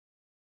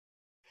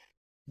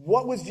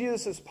 What was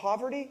Jesus'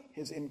 poverty?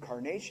 His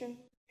incarnation,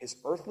 his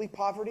earthly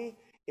poverty,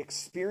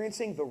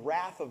 experiencing the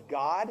wrath of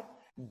God,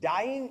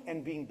 dying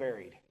and being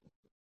buried.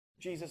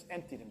 Jesus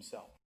emptied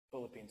himself,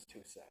 Philippians 2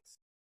 says.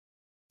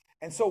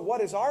 And so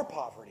what is our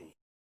poverty?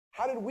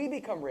 How did we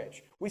become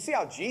rich? We see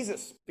how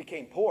Jesus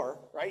became poor,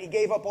 right? He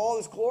gave up all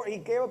his glory. He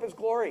gave up his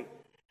glory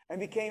and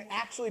became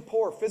actually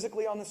poor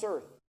physically on this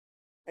earth.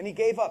 And he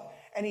gave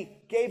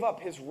up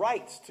his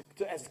rights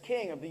as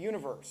king of the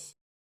universe,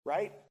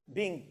 right?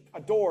 Being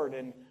adored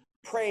and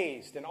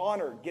praised and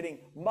honored, getting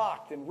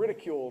mocked and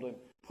ridiculed and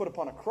put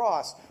upon a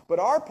cross. But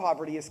our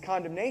poverty is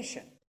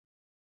condemnation.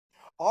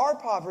 Our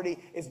poverty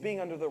is being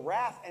under the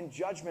wrath and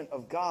judgment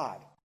of God,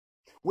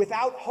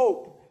 without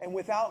hope and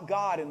without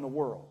God in the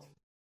world.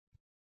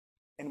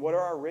 And what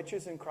are our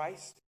riches in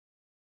Christ?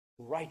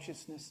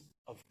 Righteousness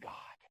of God.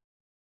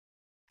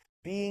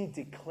 Being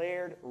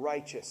declared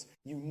righteous,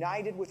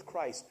 united with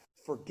Christ,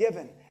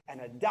 forgiven and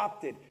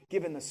adopted,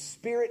 given the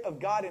Spirit of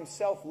God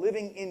himself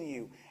living in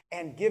you,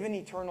 and given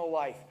eternal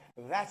life.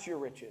 That's your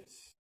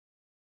riches.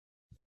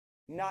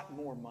 Not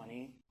more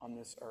money on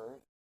this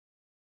earth.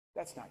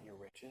 That's not your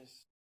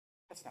riches.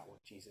 That's not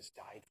what Jesus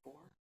died for.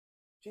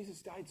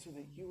 Jesus died so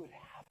that you would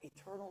have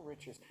eternal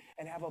riches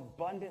and have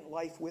abundant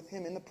life with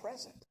him in the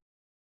present.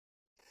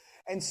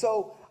 And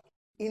so,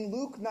 in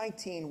Luke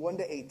 19,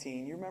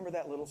 1-18, you remember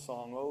that little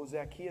song, "Oh,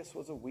 Zacchaeus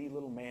was a wee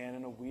little man,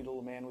 and a wee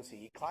little man was he.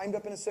 He climbed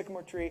up in a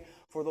sycamore tree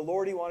for the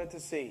Lord he wanted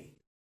to see."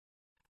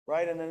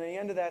 Right? And then the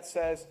end of that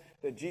says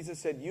that Jesus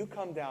said, "You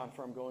come down,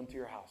 for I'm going to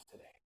your house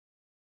today."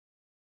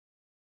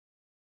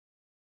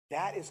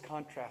 That is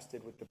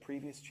contrasted with the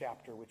previous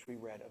chapter which we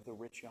read of the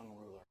rich young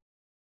ruler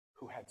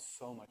who had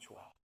so much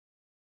wealth.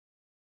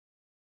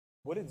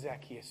 What did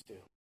Zacchaeus do?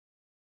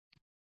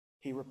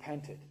 He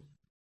repented.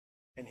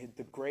 And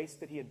the grace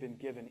that he had been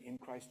given in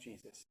Christ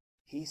Jesus,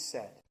 he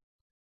said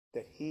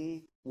that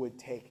he would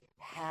take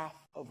half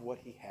of what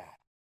he had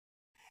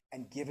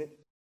and give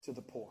it to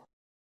the poor.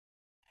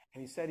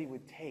 And he said he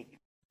would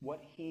take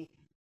what he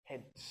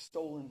had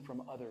stolen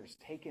from others,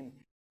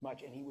 taken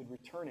much, and he would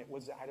return it.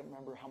 I don't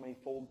remember how many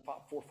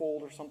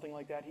fourfold or something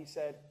like that he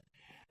said.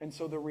 And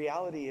so the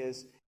reality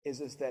is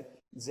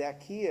that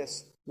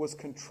Zacchaeus was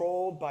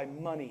controlled by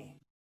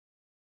money.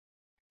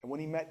 And when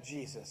he met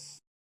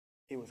Jesus,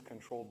 he was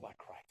controlled by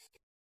Christ.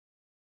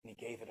 And he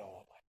gave it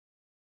all away.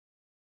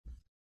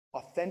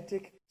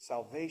 Authentic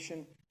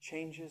salvation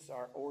changes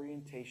our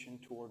orientation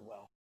toward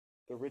wealth.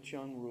 The rich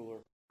young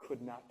ruler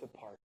could not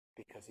depart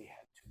because he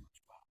had too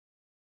much wealth.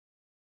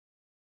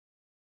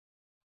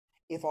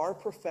 If our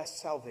professed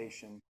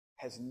salvation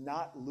has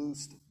not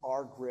loosed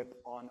our grip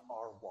on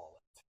our wallet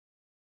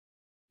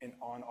and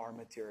on our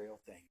material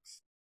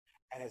things,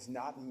 and has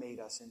not made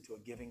us into a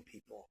giving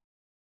people,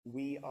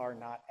 we are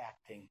not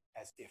acting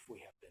as if we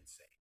have been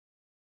saved.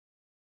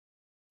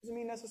 Doesn't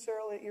mean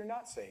necessarily that you're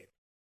not saved,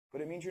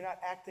 but it means you're not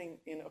acting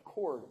in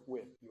accord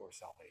with your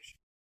salvation.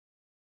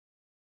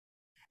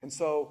 And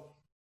so,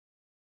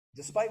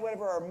 despite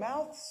whatever our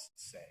mouths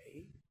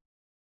say,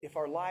 if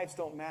our lives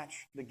don't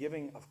match the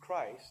giving of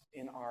Christ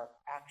in our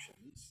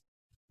actions,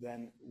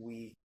 then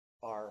we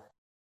are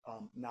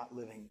not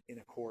living in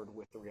accord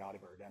with the reality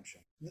of our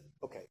redemption.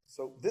 Okay,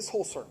 so this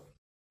whole sermon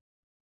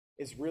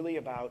is really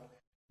about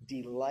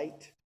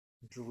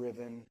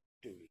delight-driven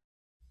duty.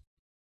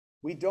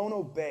 We don't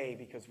obey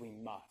because we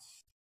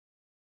must,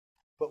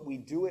 but we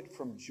do it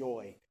from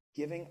joy,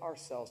 giving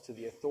ourselves to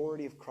the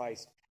authority of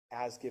Christ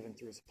as given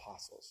through his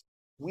apostles.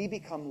 We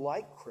become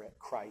like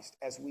Christ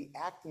as we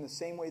act in the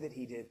same way that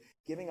he did,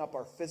 giving up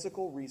our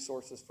physical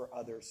resources for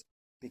others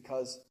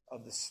because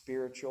of the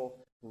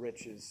spiritual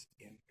riches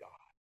in God.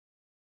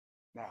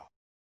 Now,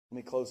 let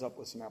me close up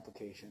with some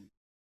application.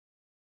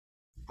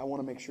 I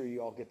want to make sure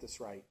you all get this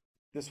right.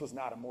 This was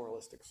not a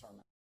moralistic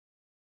sermon.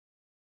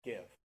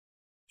 Give.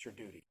 It's your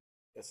duty.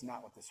 That's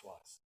not what this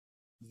was.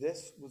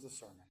 This was a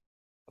sermon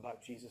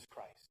about Jesus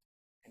Christ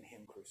and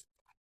him crucified.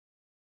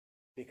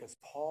 Because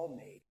Paul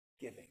made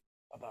giving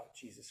about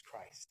Jesus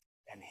Christ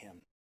and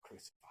him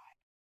crucified.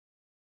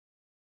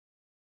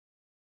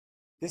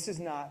 This is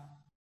not,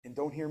 and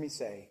don't hear me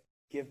say,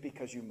 give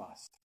because you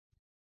must.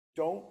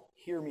 Don't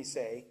hear me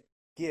say,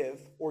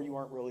 give or you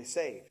aren't really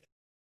saved.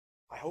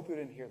 I hope you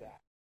didn't hear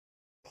that.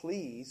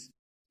 Please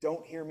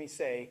don't hear me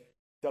say,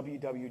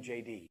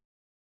 WWJD.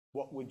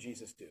 What would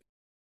Jesus do?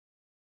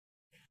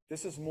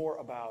 This is more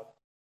about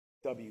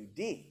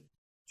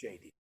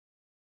WDJD.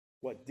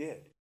 What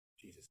did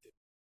Jesus do?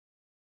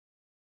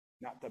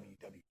 Not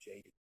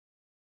WWJD.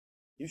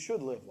 You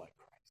should live like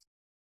Christ,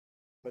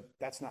 but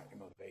that's not your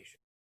motivation.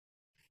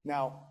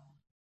 Now,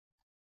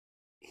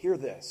 hear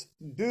this.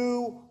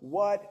 Do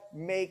what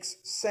makes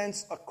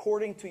sense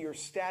according to your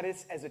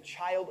status as a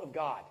child of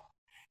God.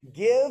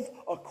 Give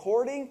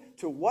according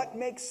to what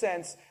makes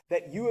sense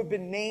that you have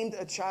been named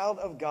a child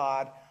of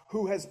God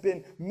who has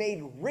been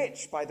made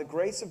rich by the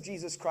grace of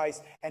Jesus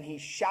Christ, and he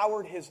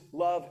showered his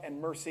love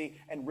and mercy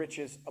and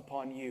riches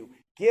upon you.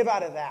 Give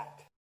out of that.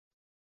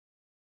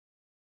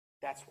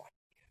 That's why.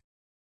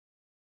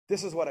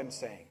 This is what I'm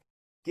saying.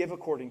 Give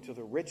according to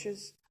the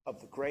riches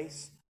of the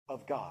grace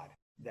of God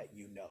that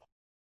you know.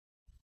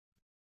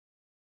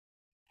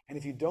 And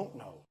if you don't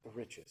know the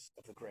riches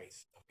of the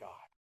grace of God,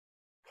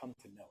 come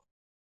to know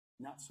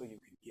it. Not so you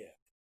can give,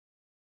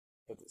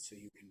 but so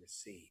you can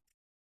receive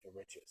the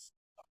riches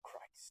of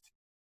Christ.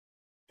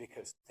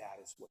 Because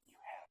that is what you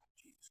have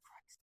in Jesus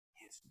Christ,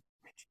 his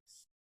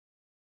riches.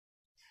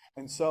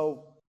 And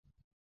so,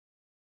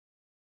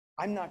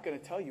 I'm not going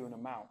to tell you an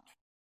amount,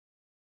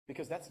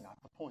 because that's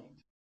not the point,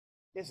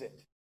 is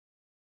it?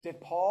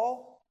 Did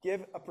Paul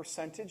give a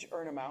percentage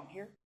or an amount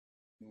here?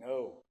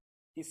 No.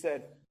 He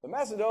said, the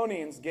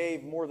Macedonians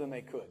gave more than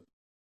they could,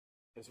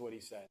 is what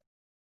he said.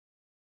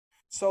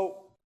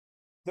 So,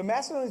 the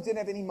Macedonians didn't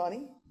have any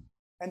money,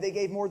 and they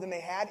gave more than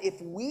they had.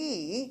 If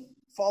we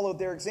followed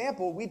their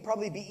example, we'd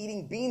probably be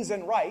eating beans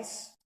and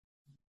rice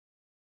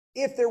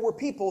if there were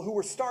people who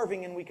were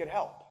starving and we could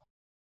help.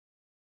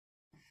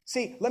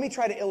 See, let me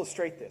try to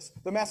illustrate this.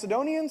 The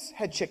Macedonians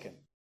had chicken,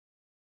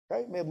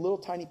 right? They had a little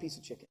tiny piece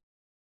of chicken.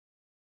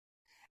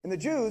 And the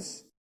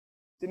Jews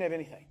didn't have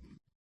anything.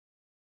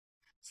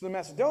 So the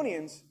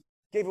Macedonians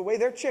gave away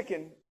their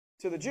chicken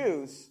to the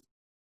Jews,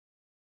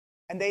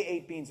 and they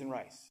ate beans and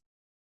rice.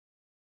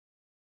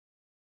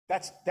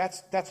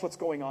 That's what's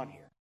going on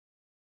here.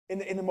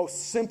 In the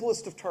most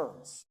simplest of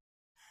terms.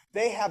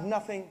 They have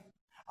nothing.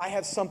 I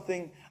have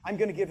something. I'm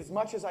going to give as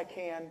much as I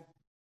can.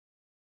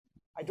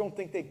 I don't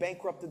think they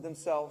bankrupted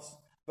themselves,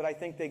 but I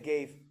think they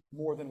gave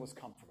more than was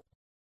comfortable.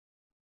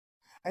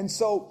 And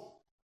so,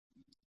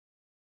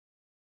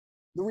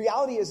 the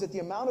reality is that the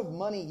amount of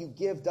money you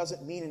give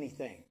doesn't mean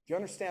anything. Do you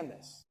understand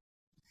this?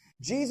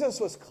 Jesus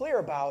was clear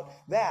about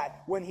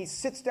that when he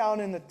sits down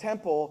in the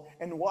temple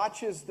and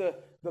watches the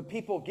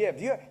people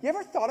give. You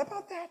ever thought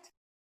about that?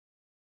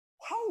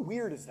 How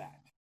weird is that?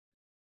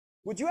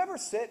 Would you ever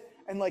sit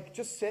and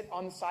just sit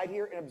on the side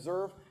here and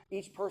observe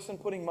each person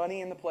putting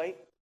money in the plate?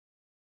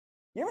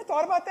 You ever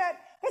thought about that?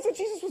 That's what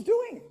Jesus was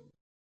doing.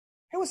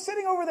 He was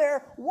sitting over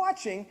there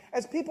watching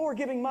as people were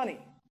giving money.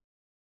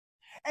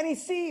 And he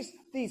sees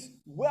these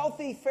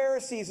wealthy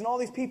Pharisees and all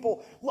these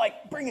people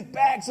bringing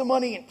bags of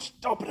money and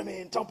dumping them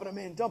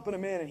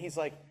in. And he's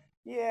like,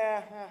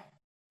 yeah,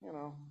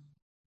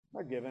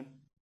 they're giving.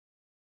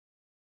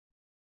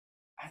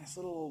 And this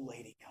little old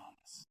lady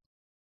comes.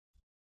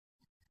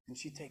 And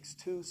she takes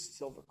 2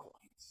 silver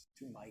coins,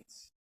 2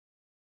 mites.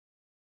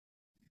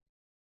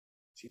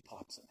 She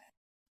pops them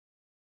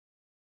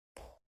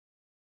in.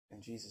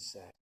 And Jesus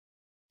said,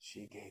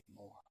 she gave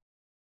more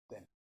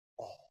than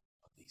all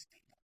of these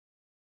people.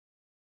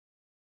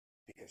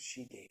 Because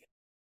she gave it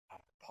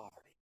out of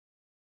poverty.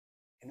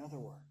 In other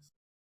words,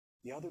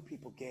 the other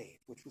people gave,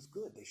 which was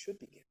good. They should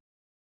be giving.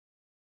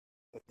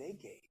 But they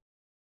gave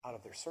out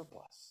of their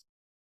surplus.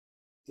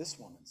 This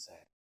woman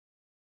said,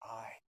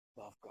 I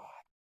love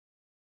God.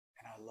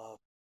 And I love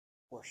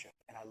worship.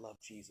 And I love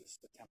Jesus,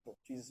 the temple.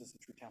 Jesus is the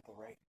true temple,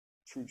 right?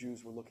 True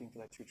Jews were looking for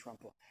that true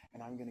temple.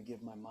 And I'm going to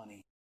give my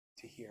money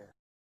to here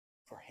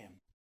for him.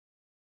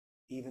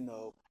 Even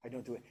though I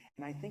don't do it.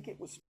 And I think it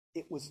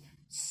was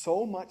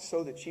so much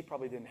so that she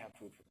probably didn't have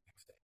food for the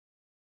next day.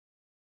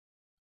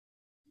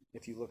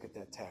 If you look at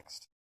that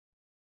text.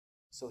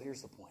 So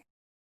here's the point.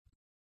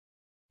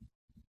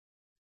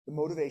 The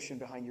motivation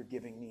behind your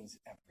giving means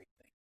everything.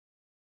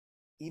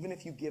 Even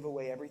if you give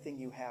away everything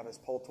you have, as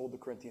Paul told the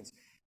Corinthians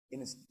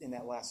in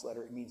that last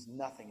letter, it means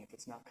nothing if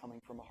it's not coming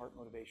from a heart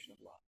motivation of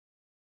love.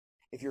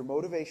 If your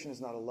motivation is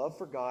not a love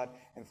for God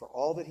and for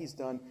all that he's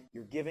done,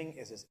 your giving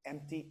is as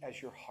empty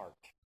as your heart.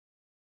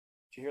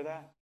 Did you hear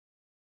that?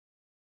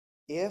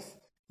 If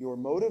your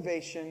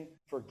motivation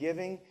for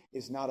giving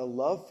is not a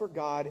love for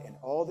God and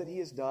all that he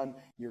has done,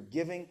 your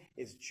giving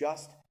is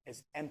just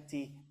as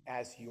empty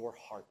as your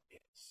heart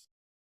is.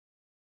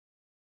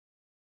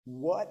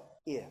 What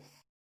if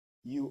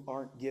you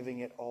aren't giving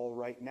it all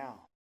right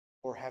now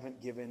or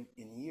haven't given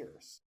in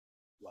years?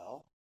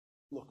 Well,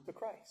 look to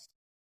Christ.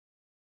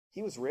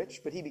 He was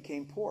rich, but he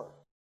became poor.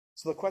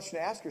 So the question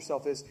to ask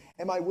yourself is,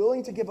 am I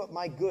willing to give up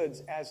my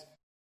goods as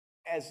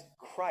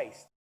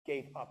Christ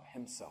gave up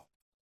himself?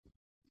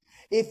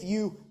 If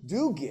you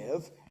do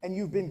give, and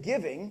you've been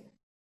giving,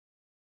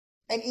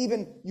 and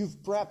even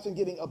you've perhaps been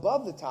giving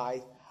above the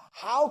tithe,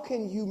 how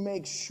can you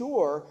make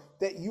sure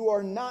that you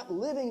are not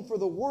living for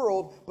the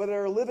world, but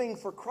are living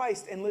for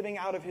Christ and living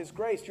out of his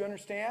grace? Do you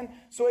understand?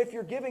 So if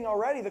you're giving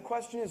already, the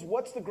question is,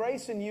 what's the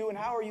grace in you, and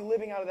how are you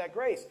living out of that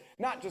grace?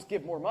 Not just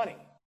give more money.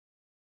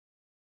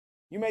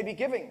 You may be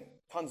giving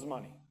tons of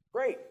money.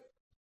 Great.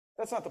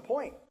 That's not the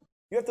point.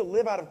 You have to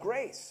live out of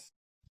grace.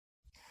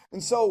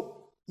 And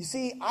so, you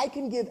see, I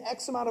can give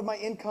X amount of my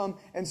income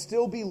and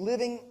still be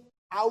living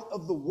out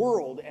of the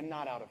world and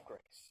not out of grace.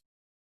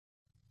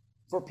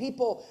 For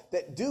people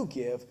that do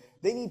give,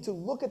 they need to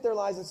look at their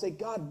lives and say,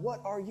 God,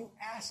 what are you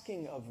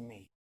asking of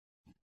me?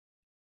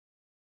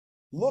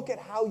 Look at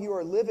how you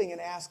are living and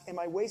ask, am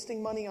I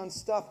wasting money on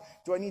stuff?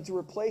 Do I need to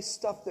replace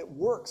stuff that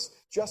works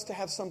just to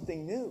have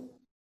something new?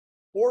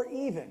 Or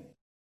even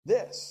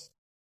this,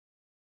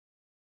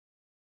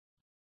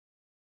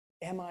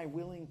 am I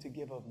willing to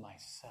give of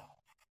myself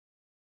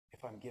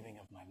if I'm giving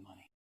of my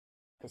money?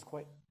 Because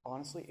quite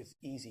honestly, it's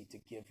easy to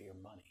give your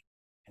money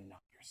and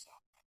not yourself.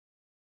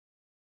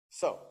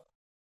 So,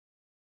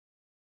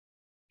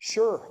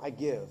 sure, I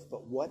give,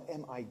 but what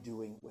am I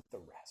doing with the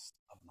rest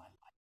of my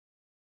life?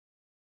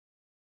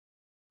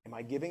 Am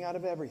I giving out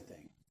of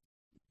everything,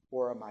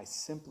 or am I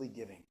simply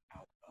giving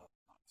out of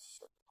my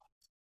surplus?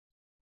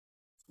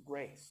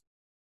 Grace.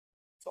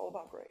 It's all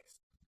about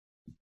grace.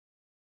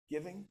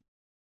 Giving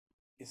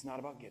is not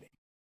about getting.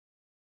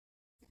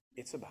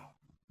 It's about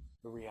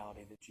the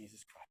reality that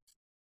Jesus Christ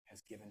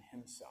has given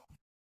himself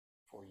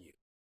for you.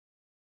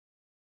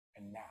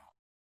 And now,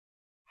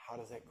 how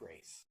does that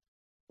grace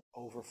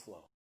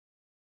overflow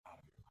out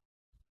of your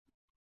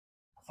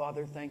life?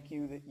 Father, thank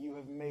you that you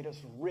have made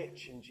us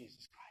rich in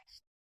Jesus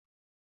Christ.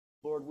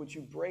 Lord, would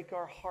you break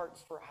our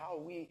hearts for how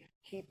we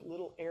keep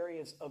little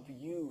areas of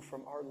you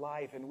from our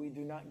life and we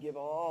do not give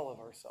all of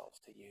ourselves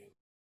to you.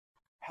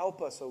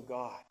 Help us, oh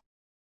God,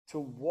 to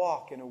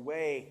walk in a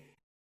way,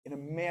 in a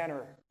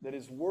manner that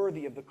is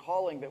worthy of the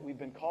calling that we've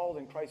been called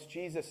in Christ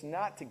Jesus,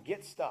 not to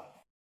get stuff,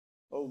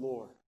 oh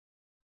Lord,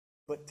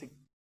 but to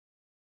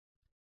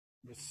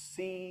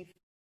receive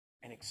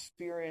and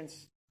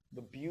experience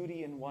the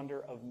beauty and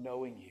wonder of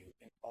knowing you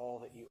in all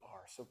that you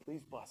are. So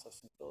please bless us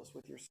and fill us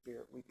with your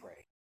Spirit, we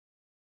pray.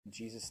 In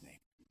Jesus' name,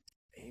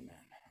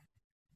 amen.